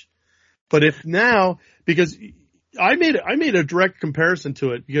change. But because I made a direct comparison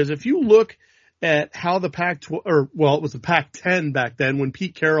to it, because if you look at how the it was the Pac-10 back then when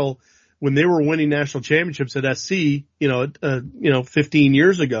Pete Carroll, when they were winning national championships at SC, 15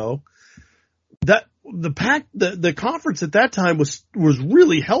 years ago, that the conference at that time was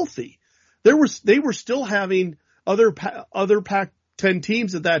really healthy. They were still having other Pac-10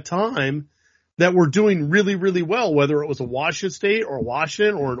 teams at that time that were doing really, really well, whether it was a Washington State or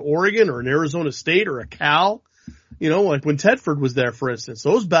Washington or an Oregon or an Arizona State or a Cal. Like when Tedford was there, for instance,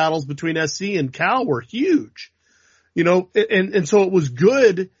 those battles between SC and Cal were huge, and so it was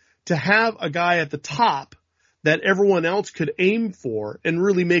good to have a guy at the top that everyone else could aim for and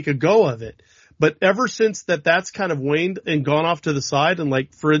really make a go of it. But ever since that's kind of waned and gone off to the side, and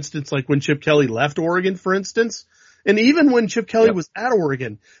like, for instance, like when Chip Kelly left Oregon, for instance, and even when Chip Kelly was at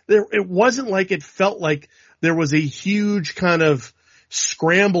Oregon, it wasn't like it felt like there was a huge kind of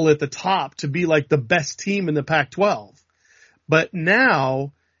scramble at the top to be like the best team in the Pac-12. But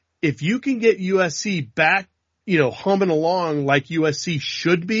now, if you can get USC back, humming along like USC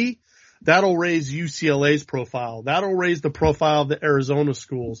should be, that'll raise UCLA's profile. That'll raise the profile of the Arizona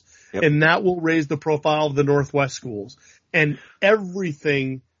schools. Yep. And that will raise the profile of the Northwest schools. And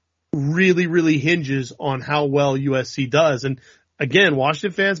everything really, really hinges on how well USC does. And again,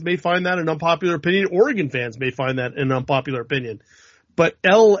 Washington fans may find that an unpopular opinion. Oregon fans may find that an unpopular opinion. But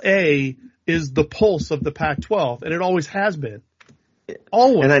LA is the pulse of the Pac-12, and it always has been.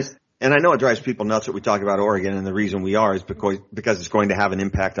 Always. And I know it drives people nuts that we talk about Oregon, and the reason we are is because it's going to have an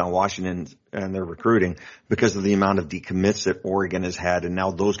impact on Washington and their recruiting because of the amount of decommits that Oregon has had, and now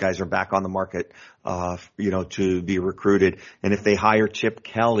those guys are back on the market, to be recruited. And if they hire Chip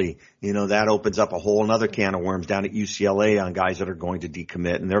Kelly, that opens up a whole another can of worms down at UCLA on guys that are going to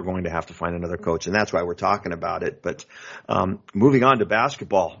decommit, and they're going to have to find another coach, and that's why we're talking about it. But moving on to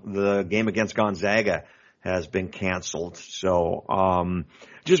basketball, the game against Gonzaga has been canceled. So,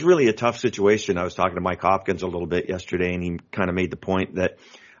 just really a tough situation. I was talking to Mike Hopkins a little bit yesterday, and he kind of made the point that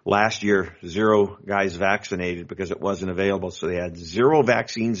last year, 0 guys vaccinated because it wasn't available. So they had 0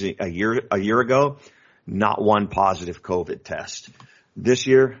 vaccines a year ago, not one positive COVID test. This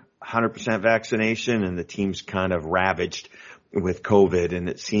year, 100% vaccination, and the team's kind of ravaged with COVID, and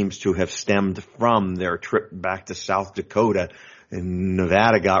it seems to have stemmed from their trip back to South Dakota. And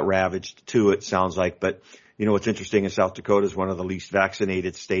Nevada got ravaged too, it sounds like. But what's interesting is South Dakota is one of the least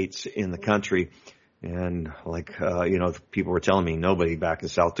vaccinated states in the country. And people were telling me nobody back in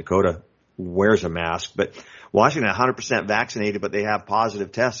South Dakota wears a mask. But Washington 100% vaccinated, but they have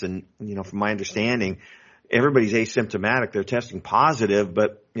positive tests. And, from my understanding, everybody's asymptomatic. They're testing positive,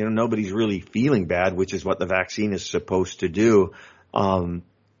 but, nobody's really feeling bad, which is what the vaccine is supposed to do. When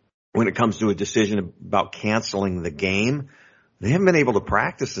it comes to a decision about canceling the game, they haven't been able to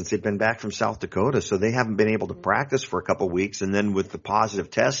practice since they've been back from South Dakota, so they haven't been able to practice for a couple of weeks. And then with the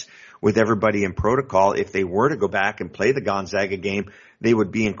positive tests, with everybody in protocol, if they were to go back and play the Gonzaga game, they would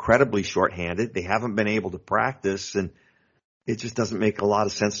be incredibly shorthanded. They haven't been able to practice, and it just doesn't make a lot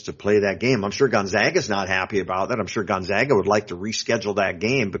of sense to play that game. I'm sure Gonzaga's not happy about that. I'm sure Gonzaga would like to reschedule that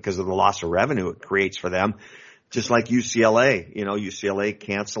game because of the loss of revenue it creates for them. Just like UCLA, UCLA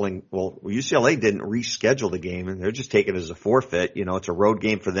canceling. Well, UCLA didn't reschedule the game, and they're just taking it as a forfeit. It's a road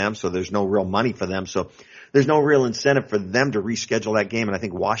game for them, so there's no real money for them. So there's no real incentive for them to reschedule that game. And I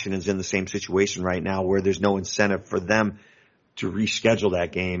think Washington's in the same situation right now where there's no incentive for them to reschedule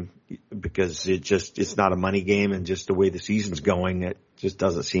that game because it's not a money game, and just the way the season's going, it just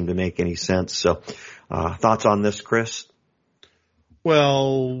doesn't seem to make any sense. So, thoughts on this, Chris?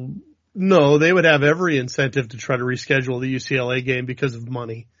 Well, no, they would have every incentive to try to reschedule the UCLA game because of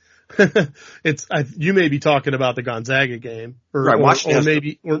money. You may be talking about the Gonzaga game, or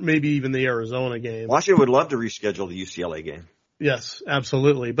maybe even the Arizona game. Washington would love to reschedule the UCLA game. Yes,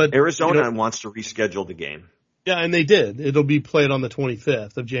 absolutely. But Arizona wants to reschedule the game. Yeah, and they did. It'll be played on the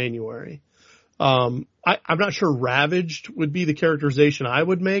 25th of January. I'm not sure ravaged would be the characterization I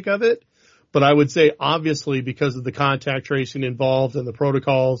would make of it, but I would say obviously because of the contact tracing involved and the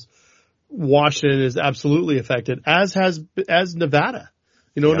protocols, Washington is absolutely affected, as Nevada.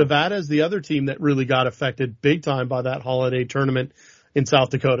 Nevada is the other team that really got affected big time by that holiday tournament in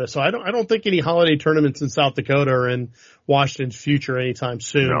South Dakota. So I don't think any holiday tournaments in South Dakota are in Washington's future anytime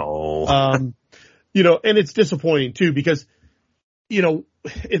soon. No. And it's disappointing too because, you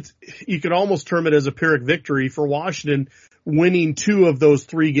could almost term it as a Pyrrhic victory for Washington, winning 2 of those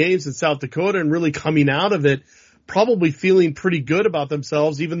 3 games in South Dakota and really coming out of it probably feeling pretty good about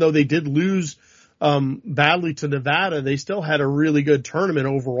themselves. Even though they did lose badly to Nevada, they still had a really good tournament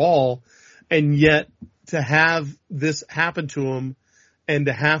overall. And yet to have this happen to them and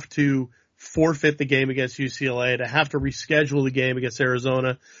to have to forfeit the game against UCLA, to have to reschedule the game against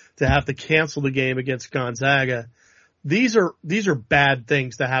Arizona, to have to cancel the game against Gonzaga. These are bad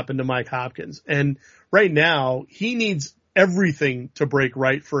things to happen to Mike Hopkins. And right now, he needs everything to break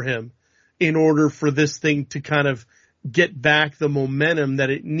right for him in order for this thing to kind of get back the momentum that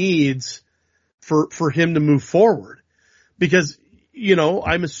it needs for him to move forward. Because,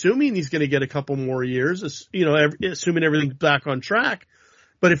 I'm assuming he's going to get a couple more years, assuming everything's back on track.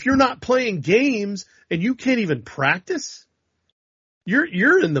 But if you're not playing games and you can't even practice,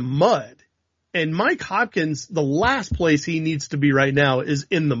 you're in the mud. And Mike Hopkins, the last place he needs to be right now is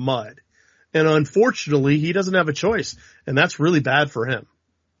in the mud. And unfortunately, he doesn't have a choice. And that's really bad for him.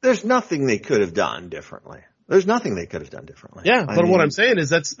 There's nothing they could have done differently. Yeah, but what I'm saying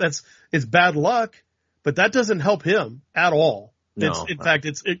is it's bad luck, but that doesn't help him at all. No, in fact,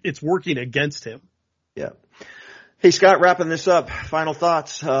 it's working against him. Yeah. Hey, Scott, wrapping this up, final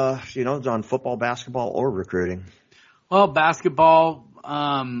thoughts, on football, basketball, or recruiting? Well, basketball,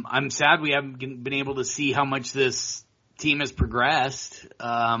 I'm sad we haven't been able to see how much this team has progressed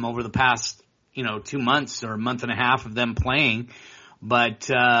over the past, 2 months or a month and a half of them playing. But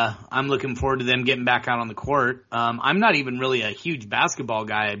I'm looking forward to them getting back out on the court. I'm not even really a huge basketball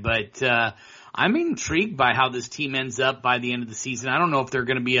guy, but I'm intrigued by how this team ends up by the end of the season. I don't know if they're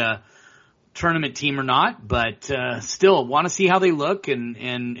going to be a tournament team or not, but still want to see how they look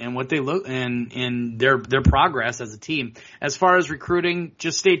and what they look and their progress as a team. As far as recruiting,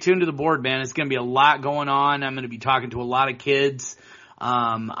 just stay tuned to the board, man. It's going to be a lot going on. I'm going to be talking to a lot of kids.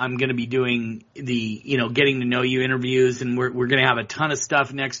 I'm going to be doing the, getting to know you interviews, and we're going to have a ton of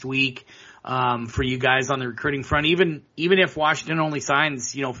stuff next week, for you guys on the recruiting front. Even if Washington only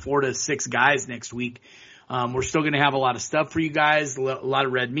signs, 4 to 6 guys next week, we're still going to have a lot of stuff for you guys, a lot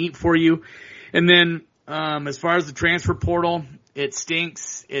of red meat for you. And then, as far as the transfer portal, it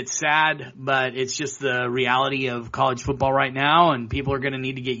stinks. It's sad, but it's just the reality of college football right now, and people are going to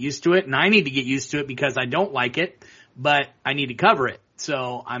need to get used to it. And I need to get used to it because I don't like it, but I need to cover it.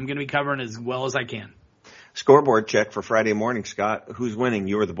 So I'm going to be covering as well as I can. Scoreboard check for Friday morning, Scott. Who's winning,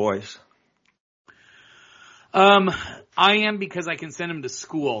 you or the boys? I am, because I can send them to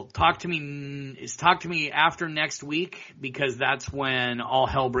school. Talk to me after next week, because that's when all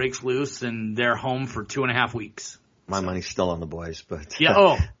hell breaks loose and they're home for 2.5 weeks. My money's still on the boys, but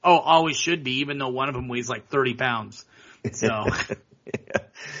yeah. Always should be, even though one of them weighs like 30 pounds. So,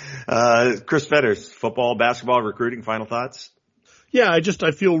 Chris Fetters, football, basketball, recruiting, final thoughts? Yeah,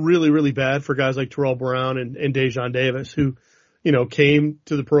 I feel really, really bad for guys like Terrell Brown and Dejon Davis who, came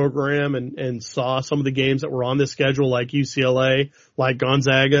to the program and saw some of the games that were on this schedule, like UCLA, like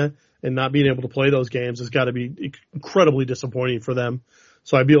Gonzaga, and not being able to play those games has got to be incredibly disappointing for them.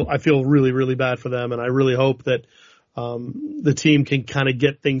 So I feel really, really bad for them, and I really hope that the team can kind of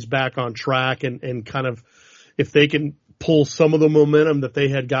get things back on track and kind of, if they can pull some of the momentum that they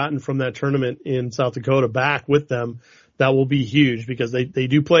had gotten from that tournament in South Dakota back with them, that will be huge, because they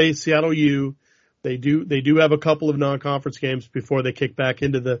do play Seattle U. They do have a couple of non-conference games before they kick back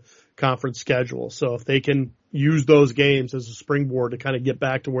into the conference schedule. So if they can use those games as a springboard to kind of get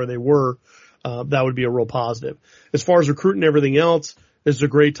back to where they were, that would be a real positive. As far as recruiting everything else, this is a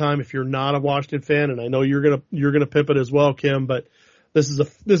great time if you're not a Washington fan, and I know you're gonna pimp it as well, Kim, but this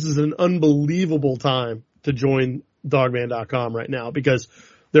is an unbelievable time to join Dogman.com right now, because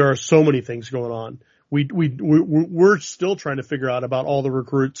there are so many things going on. We're still trying to figure out about all the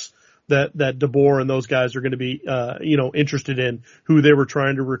recruits that DeBoer and those guys are going to be, interested in, who they were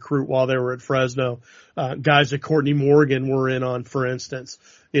trying to recruit while they were at Fresno. Guys that Courtney Morgan were in on, for instance,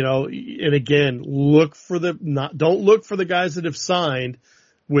 and again, don't look for the guys that have signed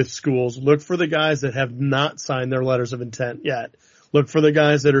with schools. Look for the guys that have not signed their letters of intent yet. Look for the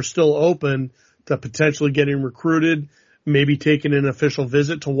guys that are still open to potentially getting recruited, maybe taking an official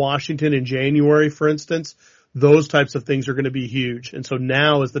visit to Washington in January, for instance. Those types of things are going to be huge. And so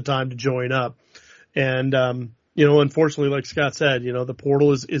now is the time to join up. And, unfortunately, like Scott said, the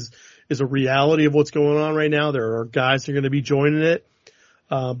portal is a reality of what's going on right now. There are guys that are going to be joining it.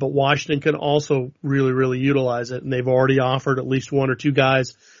 But Washington can also really, really utilize it. And they've already offered at least 1 or 2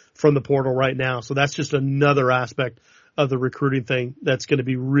 guys from the portal right now. So that's just another aspect of the recruiting thing that's going to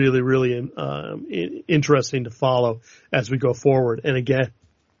be really, really interesting to follow as we go forward. And again,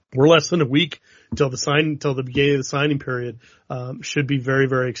 we're less than a week until the beginning of the signing period. Should be very,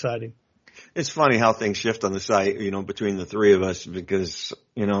 very exciting. It's funny how things shift on the site, between the three of us, because,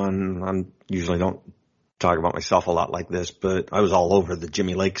 and I'm usually don't talk about myself a lot like this, but I was all over the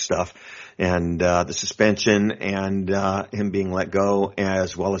Jimmy Lake stuff and the suspension and him being let go,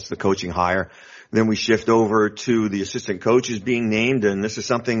 as well as the coaching hire. Then we shift over to the assistant coaches being named, and this is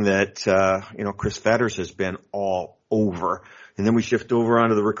something that Chris Fetters has been all over. And then we shift over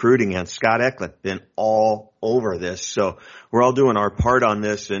onto the recruiting end. Scott Eklund been all over this. So we're all doing our part on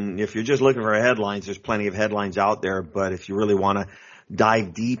this. And if you're just looking for headlines, there's plenty of headlines out there. But if you really want to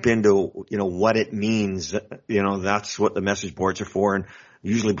dive deep into, what it means, that's what the message boards are for. And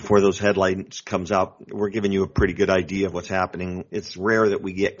usually before those headlines comes out, we're giving you a pretty good idea of what's happening. It's rare that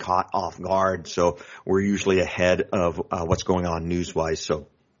we get caught off guard. So we're usually ahead of what's going on news-wise. So,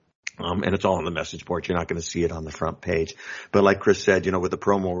 and it's all on the message board. You're not going to see it on the front page. But like Chris said, with the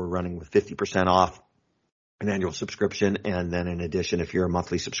promo we're running with 50% off an annual subscription. And then in addition, if you're a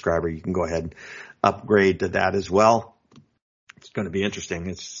monthly subscriber, you can go ahead and upgrade to that as well. It's going to be interesting.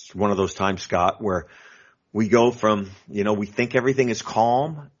 It's one of those times, Scott, where we go from, we think everything is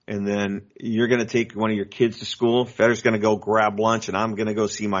calm, and then you're going to take one of your kids to school. Fetter's going to go grab lunch, and I'm going to go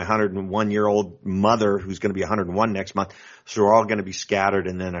see my 101-year-old mother who's going to be 101 next month. So we're all going to be scattered,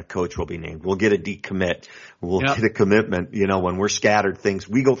 and then a coach will be named. We'll get a decommit. We'll get a commitment. When we're scattered,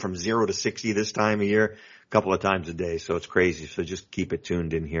 we go from 0 to 60 this time of year, a couple of times a day. So it's crazy. So just keep it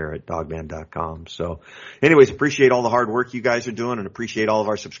tuned in here at dogman.com. So anyways, appreciate all the hard work you guys are doing, and appreciate all of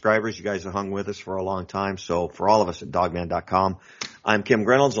our subscribers. You guys have hung with us for a long time. So for all of us at dogman.com, I'm Kim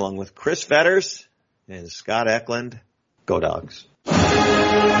Reynolds along with Chris Fetters and Scott Eklund. Go Dogs.